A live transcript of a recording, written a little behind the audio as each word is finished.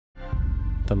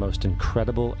the most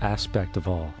incredible aspect of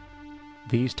all.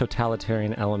 These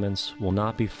totalitarian elements will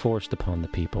not be forced upon the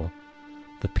people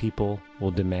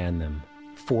will demand them.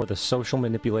 For the social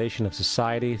manipulation of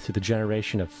society through the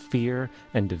generation of fear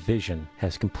and division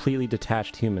has completely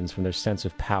detached humans from their sense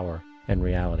of power and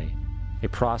reality, a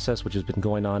process which has been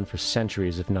going on for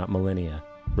centuries if not millennia.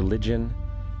 Religion,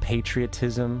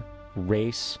 patriotism,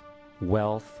 race,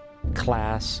 wealth,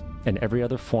 class, and every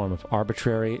other form of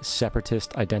arbitrary,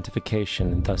 separatist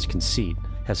identification and thus conceit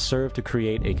has served to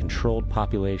create a controlled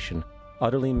population,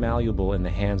 utterly malleable in the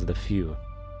hands of the few.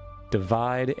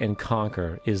 Divide and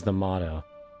conquer is the motto,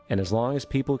 and as long as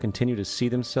people continue to see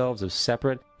themselves as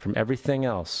separate from everything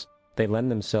else, they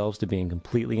lend themselves to being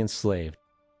completely enslaved.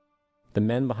 The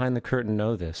men behind the curtain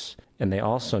know this, and they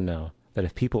also know that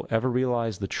if people ever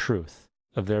realize the truth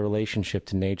of their relationship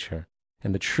to nature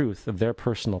and the truth of their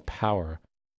personal power,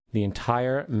 the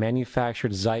entire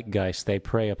manufactured zeitgeist they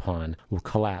prey upon will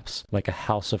collapse like a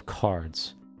house of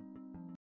cards.